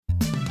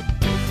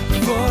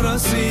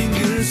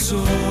single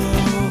soul,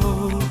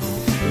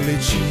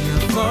 reaching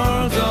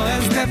further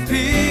and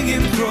stepping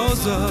in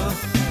closer.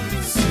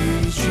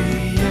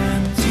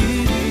 CGNTV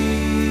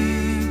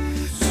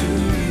to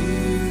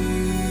you.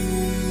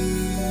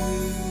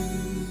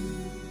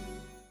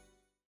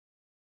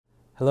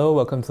 Hello,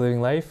 welcome to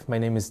Living Life. My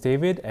name is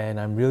David, and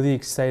I'm really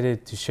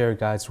excited to share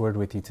God's Word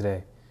with you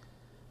today.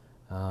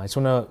 I just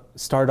want to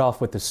start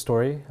off with a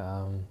story.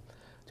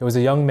 There was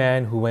a young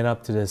man who went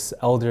up to this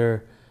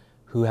elder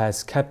who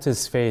has kept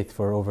his faith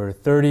for over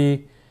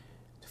 30,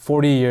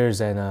 40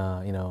 years,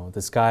 and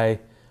this guy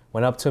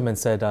went up to him and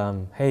said,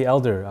 "Hey,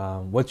 elder,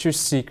 what's your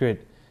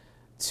secret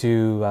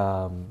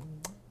to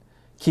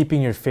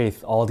keeping your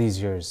faith all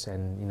these years?"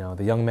 And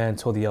the young man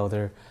told the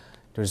elder,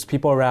 "There's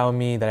people around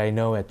me that I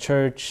know at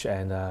church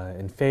and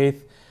in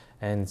faith,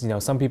 and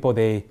some people,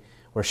 they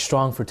were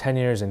strong for 10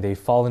 years and they've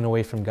fallen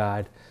away from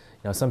God.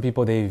 Some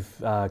people, they've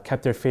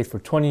kept their faith for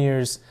 20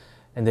 years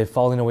and they've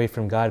fallen away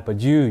from God, but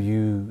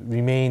you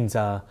remained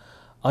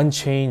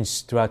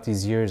unchanged throughout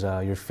these years.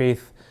 Your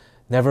faith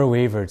never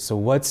wavered. So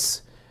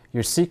what's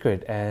your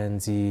secret?" And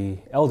the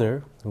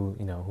elder, who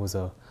was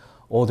a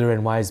older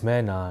and wise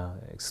man,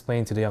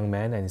 explained to the young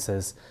man, and he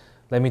says,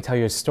 "Let me tell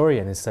you a story."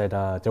 And he said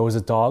there was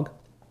a dog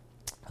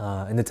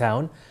in the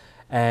town,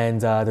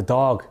 and the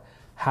dog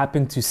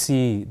happened to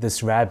see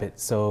this rabbit.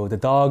 So the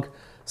dog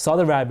saw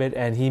the rabbit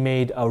and he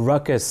made a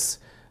ruckus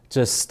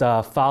just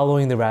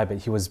following the rabbit.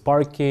 He was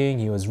barking,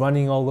 he was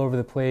running all over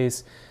the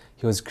place,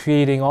 he was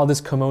creating all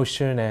this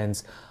commotion,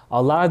 and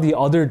a lot of the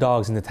other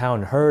dogs in the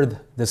town heard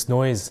this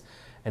noise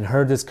and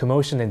heard this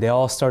commotion, and they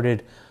all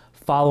started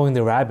following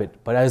the rabbit.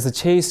 But as the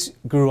chase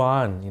grew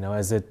on,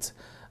 as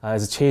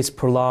the chase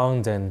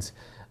prolonged and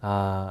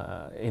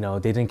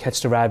they didn't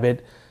catch the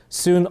rabbit,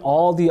 soon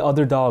all the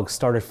other dogs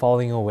started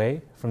falling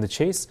away from the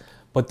chase.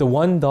 But the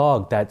one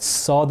dog that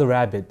saw the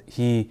rabbit,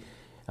 he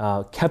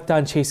kept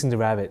on chasing the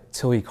rabbit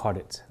till he caught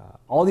it.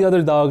 All the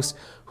other dogs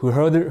who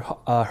heard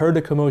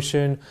the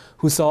commotion,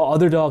 who saw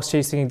other dogs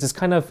chasing it, just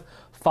kind of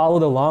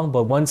followed along.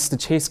 But once the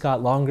chase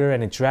got longer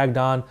and it dragged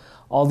on,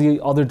 all the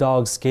other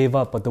dogs gave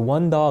up. But the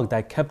one dog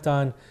that kept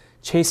on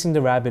chasing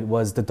the rabbit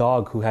was the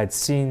dog who had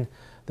seen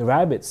the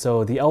rabbit.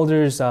 So the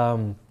elder's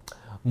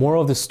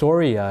moral of the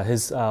story,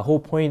 his whole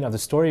point of the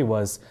story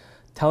was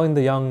telling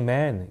the young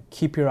man,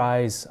 keep your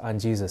eyes on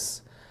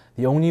Jesus.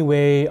 The only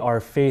way our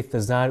faith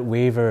does not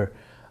waver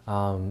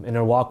in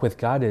our walk with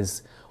God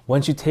is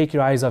once you take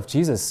your eyes off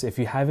Jesus. If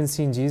you haven't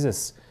seen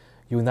Jesus,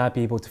 you will not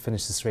be able to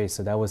finish this race.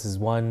 So that was his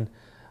one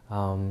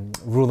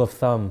rule of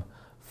thumb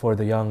for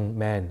the young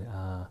man.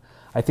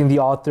 I think the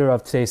author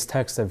of today's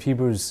text of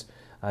Hebrews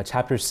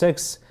chapter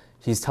 6,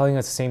 he's telling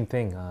us the same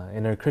thing.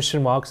 In our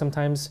Christian walk,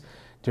 sometimes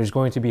there's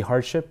going to be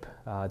hardship.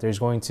 There's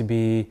going to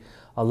be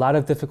a lot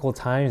of difficult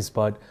times,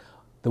 but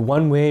the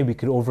one way we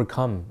could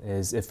overcome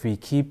is if we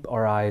keep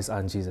our eyes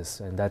on Jesus.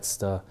 And that's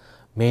the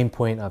main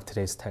point of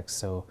today's text.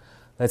 So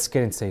let's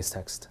get into today's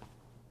text.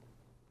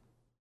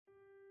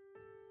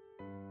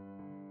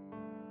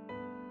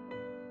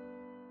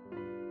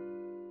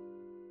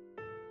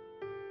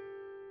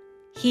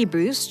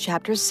 Hebrews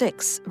chapter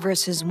 6,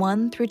 verses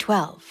 1 through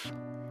 12.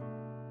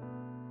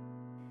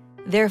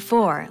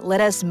 Therefore, let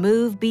us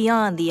move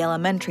beyond the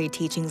elementary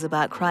teachings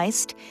about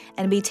Christ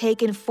and be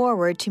taken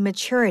forward to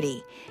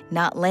maturity,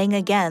 not laying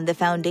again the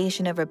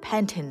foundation of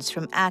repentance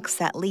from acts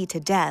that lead to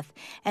death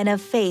and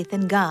of faith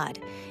in God,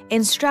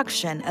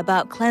 instruction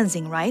about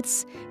cleansing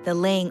rites, the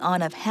laying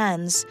on of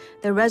hands,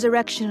 the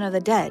resurrection of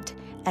the dead,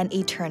 and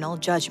eternal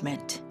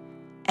judgment.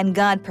 And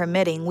God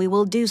permitting, we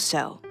will do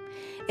so.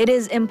 It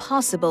is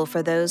impossible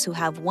for those who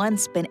have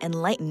once been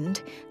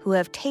enlightened, who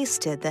have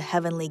tasted the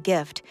heavenly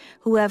gift,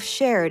 who have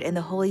shared in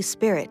the Holy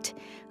Spirit,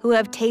 who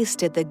have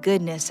tasted the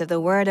goodness of the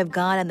Word of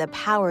God and the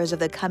powers of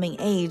the coming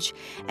age,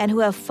 and who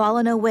have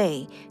fallen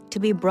away, to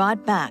be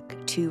brought back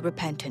to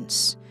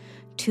repentance.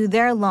 To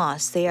their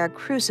loss, they are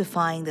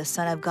crucifying the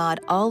Son of God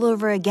all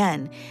over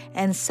again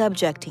and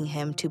subjecting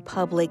him to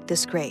public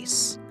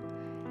disgrace.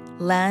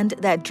 Land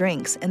that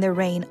drinks and the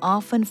rain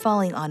often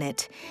falling on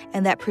it,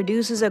 and that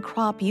produces a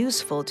crop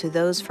useful to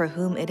those for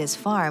whom it is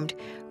farmed,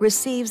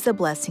 receives the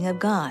blessing of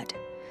God.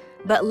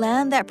 But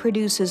land that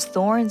produces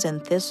thorns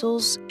and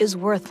thistles is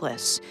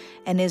worthless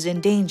and is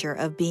in danger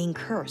of being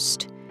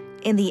cursed.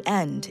 In the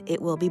end, it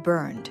will be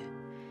burned.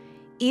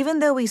 Even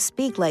though we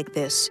speak like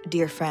this,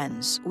 dear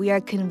friends, we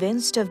are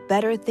convinced of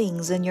better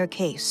things in your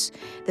case,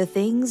 the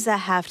things that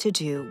have to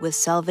do with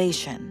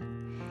salvation.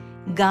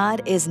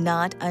 God is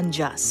not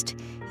unjust.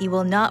 He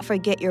will not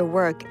forget your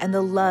work and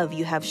the love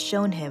you have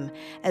shown him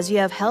as you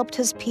have helped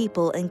his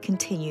people and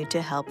continue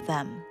to help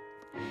them.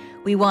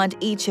 We want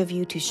each of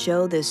you to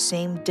show this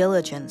same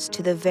diligence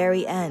to the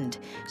very end,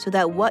 so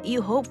that what you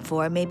hope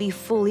for may be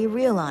fully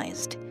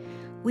realized.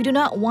 We do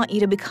not want you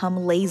to become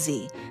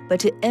lazy, but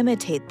to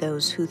imitate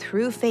those who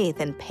through faith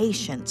and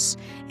patience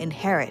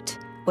inherit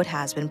what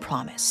has been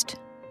promised.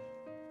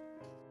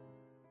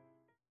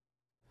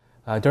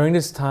 During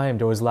this time,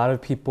 there was a lot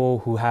of people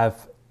who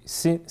have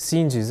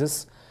seen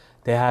Jesus.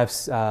 They have,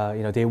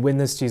 they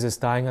witnessed Jesus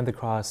dying on the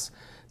cross,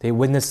 They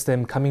witnessed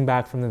him coming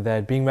back from the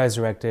dead, being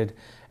resurrected,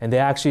 and they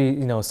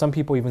actually, some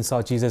people even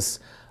saw Jesus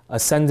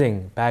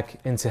ascending back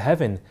into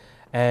heaven.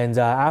 And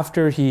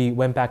after he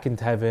went back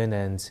into heaven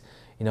and,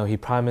 he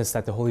promised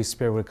that the Holy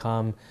Spirit would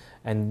come,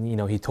 and,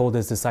 he told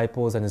his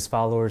disciples and his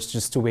followers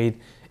just to wait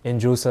in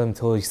Jerusalem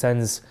until he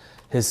sends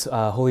his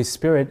Holy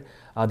Spirit,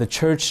 the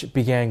church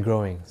began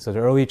growing. So the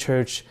early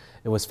church,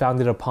 it was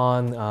founded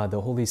upon the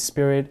Holy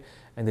Spirit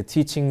and the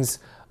teachings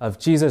of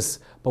Jesus.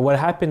 But what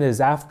happened is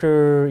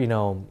after,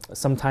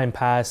 some time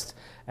passed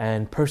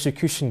and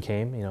persecution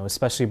came,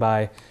 especially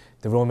by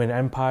the Roman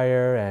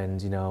Empire and,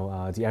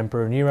 the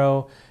Emperor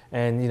Nero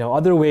and,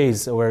 other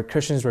ways where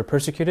Christians were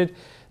persecuted,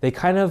 they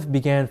kind of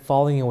began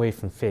falling away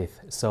from faith.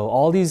 So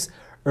all these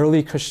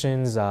early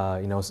Christians,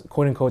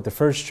 quote unquote, the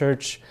first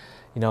church,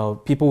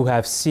 people who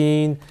have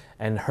seen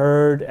and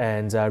heard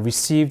and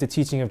received the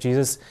teaching of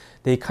Jesus,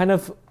 they kind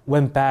of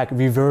went back,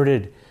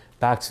 reverted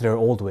back to their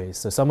old ways.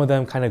 So some of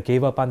them kind of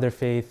gave up on their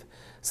faith.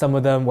 Some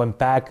of them went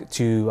back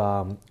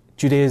to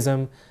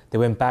Judaism. They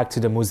went back to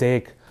the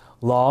Mosaic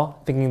law,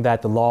 thinking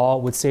that the law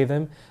would save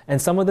them.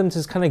 And some of them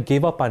just kind of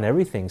gave up on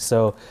everything.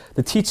 So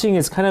the teaching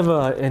is kind of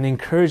an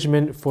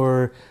encouragement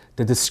for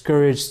the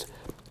discouraged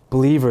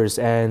believers.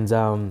 And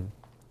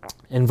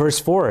in verse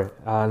 4,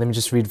 let me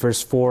just read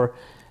verse 4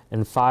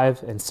 and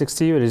 5 and 6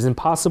 to you. It is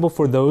impossible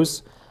for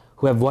those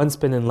who have once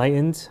been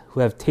enlightened,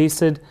 who have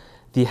tasted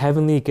the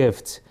heavenly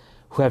gift,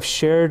 who have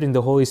shared in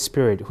the Holy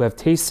Spirit, who have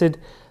tasted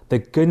the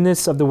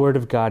goodness of the Word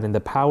of God and the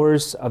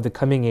powers of the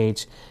coming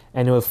age,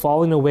 and who have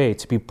fallen away,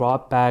 to be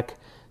brought back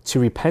to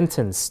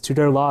repentance. To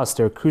their loss,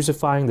 they're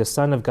crucifying the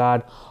Son of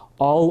God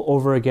all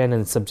over again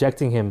and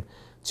subjecting him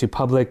to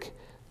public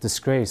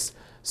disgrace.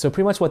 So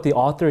pretty much what the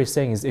author is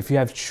saying is, if you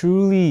have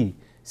truly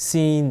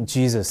seen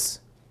Jesus,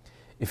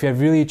 if you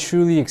have really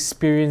truly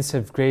experienced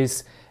His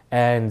grace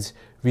and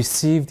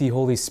received the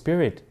Holy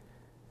Spirit,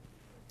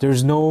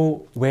 there's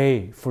no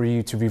way for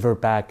you to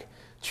revert back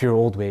to your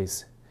old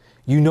ways.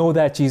 You know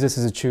that Jesus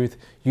is the truth.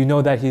 You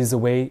know that He is the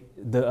way,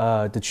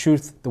 the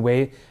truth, the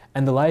way,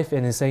 and the life.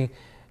 And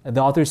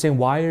the author is saying,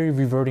 why are you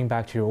reverting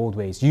back to your old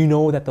ways? You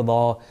know that the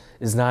law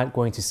is not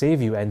going to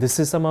save you. And this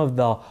is some of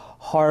the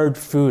hard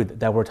food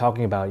that we're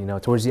talking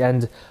about. Towards the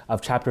end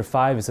of chapter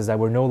 5, it says that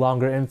we're no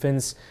longer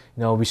infants.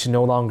 We should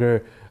no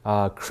longer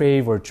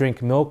crave or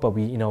drink milk, but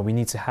we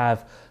need to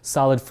have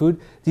solid food.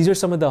 These are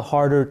some of the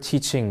harder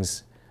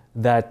teachings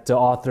that the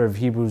author of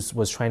Hebrews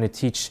was trying to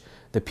teach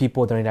the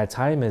people during that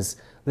time. Is,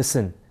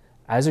 listen,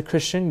 as a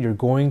Christian, you're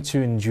going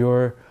to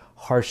endure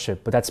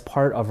hardship, but that's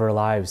part of our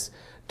lives.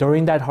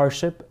 During that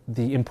hardship,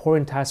 the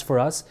important task for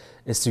us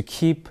is to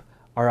keep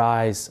our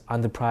eyes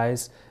on the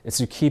prize, is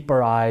to keep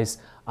our eyes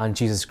on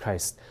Jesus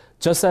Christ.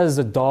 Just as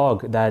the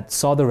dog that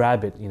saw the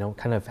rabbit,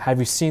 have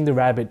you seen the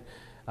rabbit?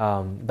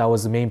 That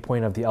was the main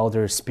point of the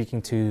elder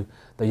speaking to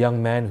the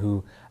young man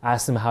who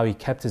asked him how he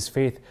kept his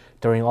faith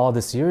during all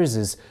these years.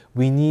 Is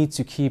we need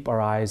to keep our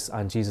eyes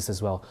on Jesus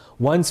as well.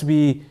 Once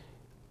we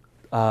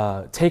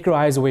take our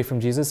eyes away from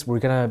Jesus, we're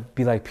going to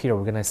be like Peter.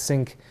 We're going to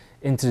sink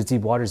into the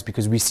deep waters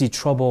because we see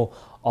trouble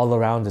all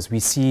around us. We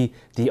see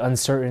the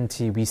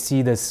uncertainty. We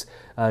see this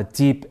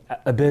deep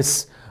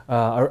abyss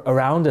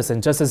around us.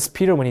 And just as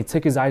Peter, when he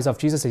took his eyes off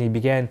Jesus and he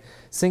began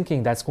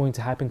sinking, that's going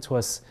to happen to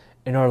us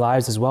in our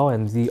lives as well.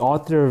 And the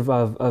author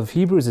of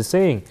Hebrews is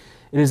saying,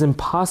 it is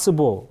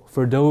impossible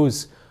for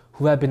those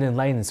who have been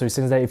enlightened. So he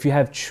says that if you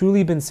have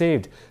truly been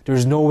saved,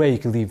 there's no way you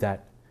can leave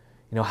that.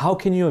 How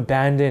can you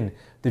abandon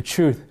the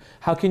truth?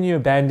 How can you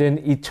abandon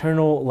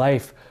eternal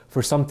life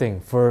for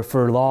something,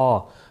 for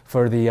law,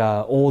 for the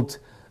old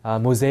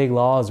Mosaic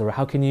laws? Or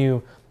how can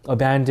you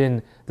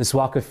abandon this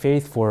walk of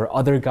faith for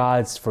other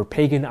gods, for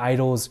pagan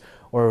idols,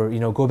 or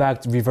go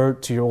back,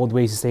 revert to your old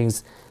ways of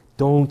things?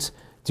 Don't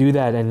do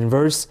that. And in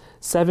verse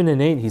 7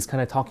 and 8, he's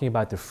kind of talking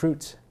about the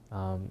fruit.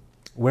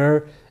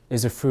 Where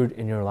is the fruit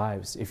in your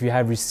lives? If you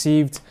have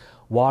received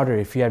water,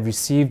 if you have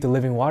received the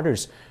living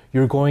waters,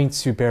 you're going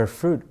to bear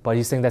fruit. But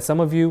he's saying that some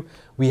of you,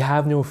 we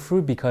have no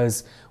fruit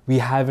because we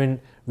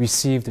haven't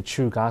received the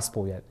true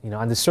gospel yet.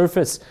 On the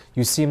surface,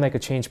 you seem like a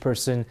changed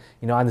person.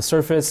 On the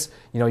surface,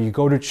 you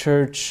go to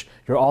church,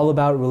 you're all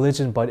about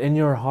religion, but in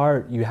your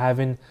heart, you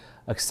haven't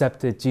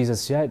accepted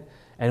Jesus yet.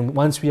 And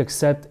once we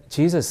accept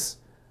Jesus,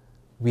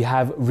 we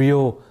have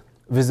real,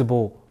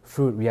 visible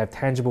fruit. We have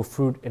tangible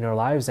fruit in our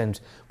lives, and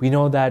we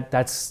know that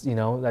that's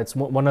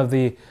one of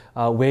the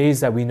ways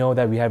that we know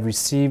that we have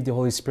received the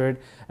Holy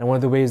Spirit, and one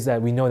of the ways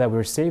that we know that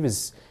we're saved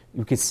is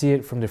we could see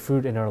it from the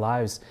fruit in our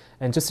lives.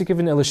 And just to give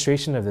an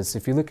illustration of this,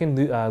 if you look in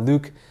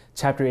Luke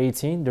chapter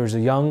 18, there's a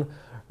young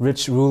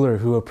rich ruler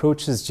who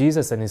approaches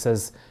Jesus and he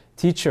says,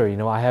 "Teacher,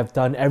 I have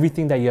done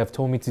everything that you have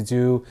told me to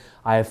do.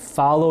 I have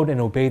followed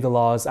and obeyed the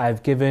laws. I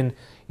have given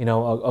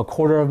a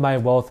quarter of my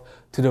wealth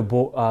to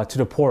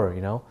the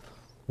poor.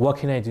 What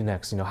can I do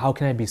next? How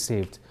can I be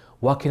saved?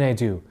 What can I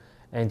do?"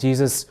 And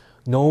Jesus,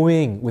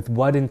 knowing with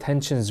what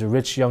intentions the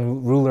rich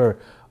young ruler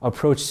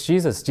approached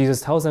Jesus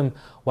tells him,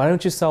 "Why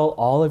don't you sell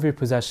all of your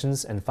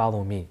possessions and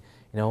follow me?"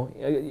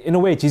 In a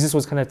way, Jesus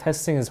was kind of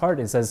testing his heart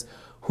and says,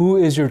 "Who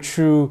is your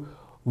true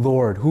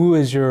Lord? Who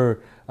is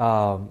your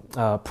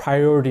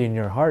priority in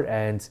your heart.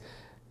 And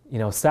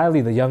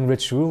sadly, the young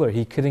rich ruler,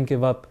 he couldn't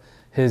give up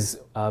his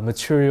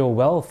material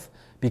wealth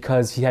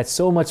because he had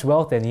so much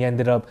wealth, and he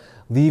ended up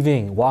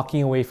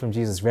walking away from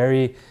Jesus.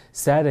 Very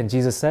sad. And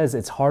Jesus says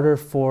it's harder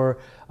for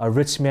a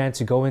rich man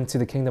to go into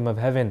the kingdom of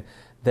heaven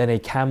than a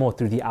camel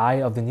through the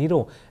eye of the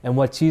needle. And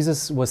what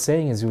Jesus was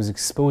saying is he was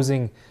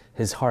exposing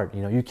his heart.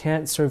 You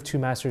can't serve two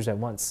masters at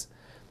once.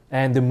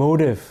 And the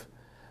motive,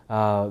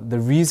 the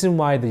reason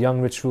why the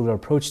young rich ruler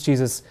approached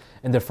Jesus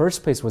in the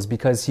first place was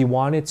because he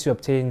wanted to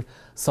obtain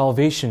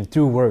salvation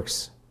through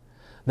works.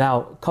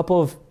 Now, a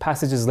couple of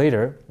verses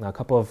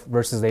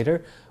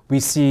later, we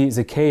see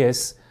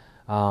Zacchaeus.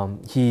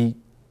 He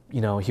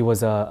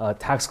was a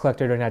tax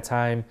collector during that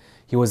time.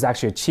 He was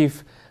actually a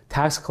chief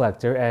tax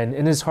collector, and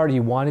in his heart, he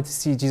wanted to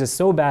see Jesus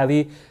so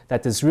badly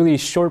that this really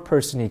short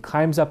person, he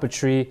climbs up a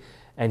tree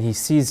and he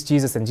sees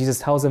Jesus, and Jesus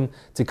tells him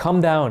to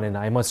come down and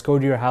I must go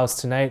to your house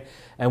tonight.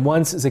 And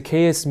once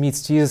Zacchaeus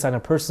meets Jesus on a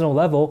personal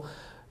level,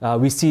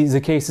 we see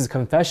Zacchaeus'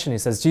 confession. He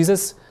says,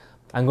 Jesus,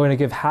 I'm going to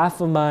give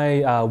half of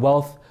my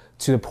wealth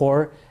to the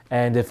poor,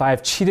 and if I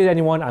have cheated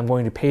anyone, I'm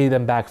going to pay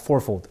them back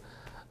fourfold.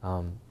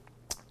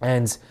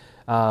 And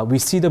we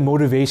see the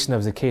motivation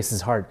of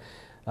Zacchaeus' heart.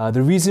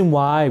 The reason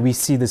why we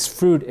see this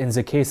fruit in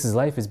Zacchaeus'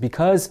 life is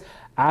because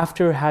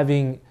after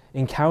having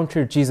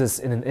encountered Jesus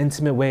in an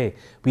intimate way,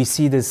 we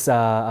see this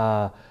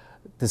radical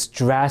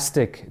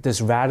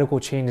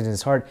change in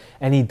his heart,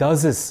 and he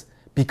does this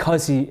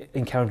because he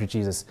encountered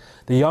Jesus.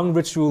 The young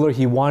rich ruler,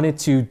 he wanted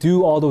to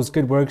do all those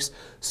good works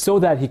so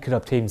that he could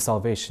obtain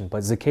salvation.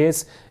 But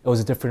Zacchaeus, it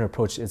was a different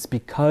approach. It's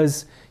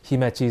because he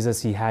met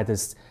Jesus, he had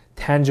this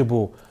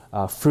tangible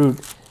fruit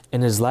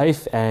in his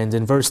life. And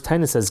in verse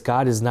 10 it says,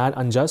 God is not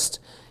unjust.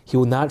 He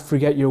will not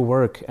forget your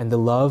work and the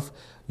love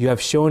you have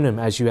shown him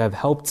as you have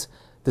helped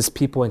this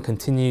people and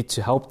continue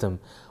to help them.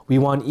 We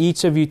want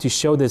each of you to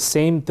show the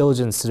same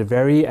diligence to the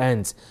very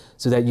end,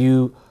 so that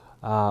you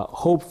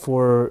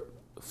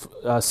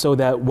so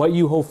that what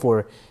you hope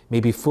for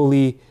may be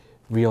fully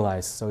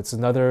realized. So it's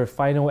another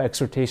final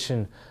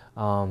exhortation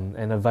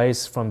and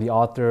advice from the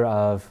author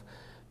of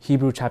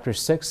Hebrews chapter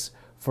 6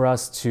 for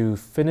us to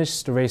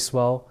finish the race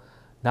well,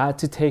 not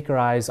to take our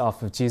eyes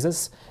off of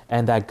Jesus,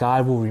 and that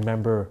God will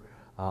remember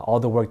all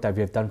the work that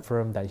we have done for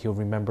him, that he'll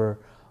remember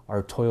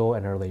our toil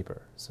and our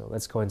labor. So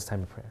let's go into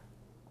time of prayer.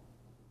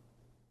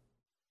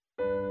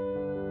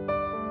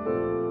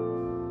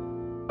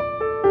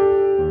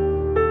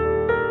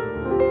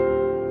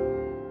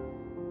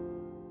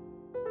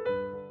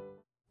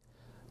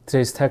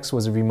 Today's text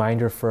was a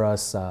reminder for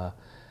us,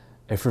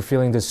 if we're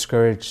feeling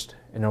discouraged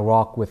in our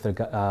walk with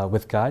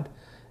God,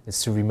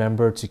 is to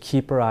remember to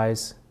keep our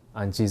eyes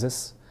on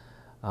Jesus,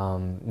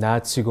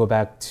 not to go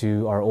back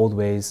to our old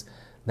ways,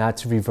 not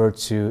to revert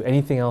to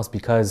anything else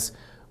because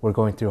we're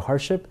going through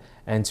hardship,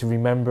 and to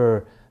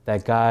remember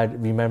that God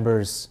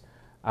remembers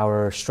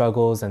our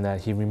struggles, and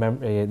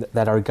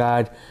that our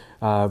God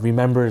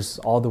remembers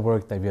all the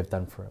work that we have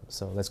done for him.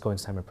 So let's go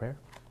into time of prayer.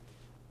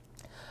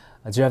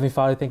 Dear Heavenly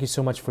Father, thank you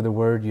so much for the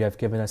word you have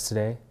given us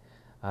today.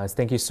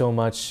 Thank you so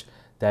much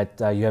that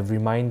you have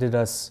reminded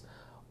us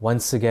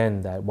once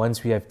again that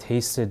once we have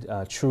tasted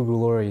true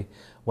glory,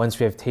 once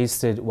we have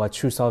tasted what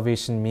true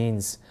salvation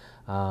means,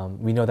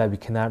 we know that we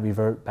cannot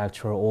revert back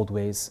to our old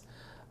ways.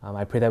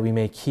 I pray that we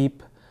may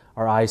keep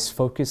our eyes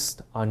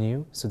focused on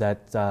you, so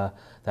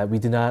that we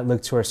do not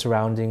look to our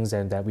surroundings,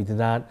 and that we do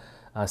not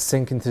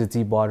sink into the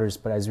deep waters.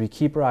 But as we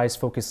keep our eyes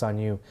focused on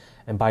you,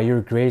 and by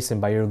your grace and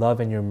by your love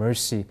and your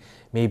mercy,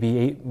 may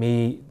we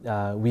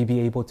be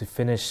able to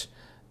finish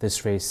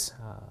this race.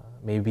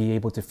 May we be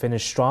able to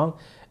finish strong,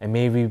 and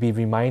may we be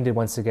reminded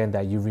once again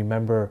that you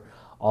remember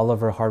all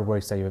of our hard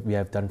works that we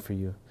have done for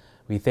you.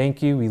 We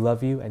thank you, we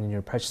love you, and in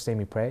your precious name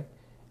we pray.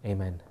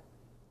 Amen.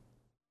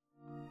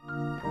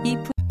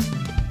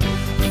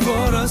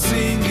 For a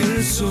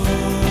single soul,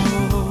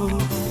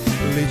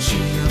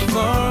 reaching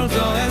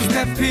further and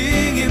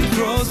stepping in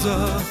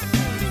closer.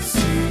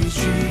 See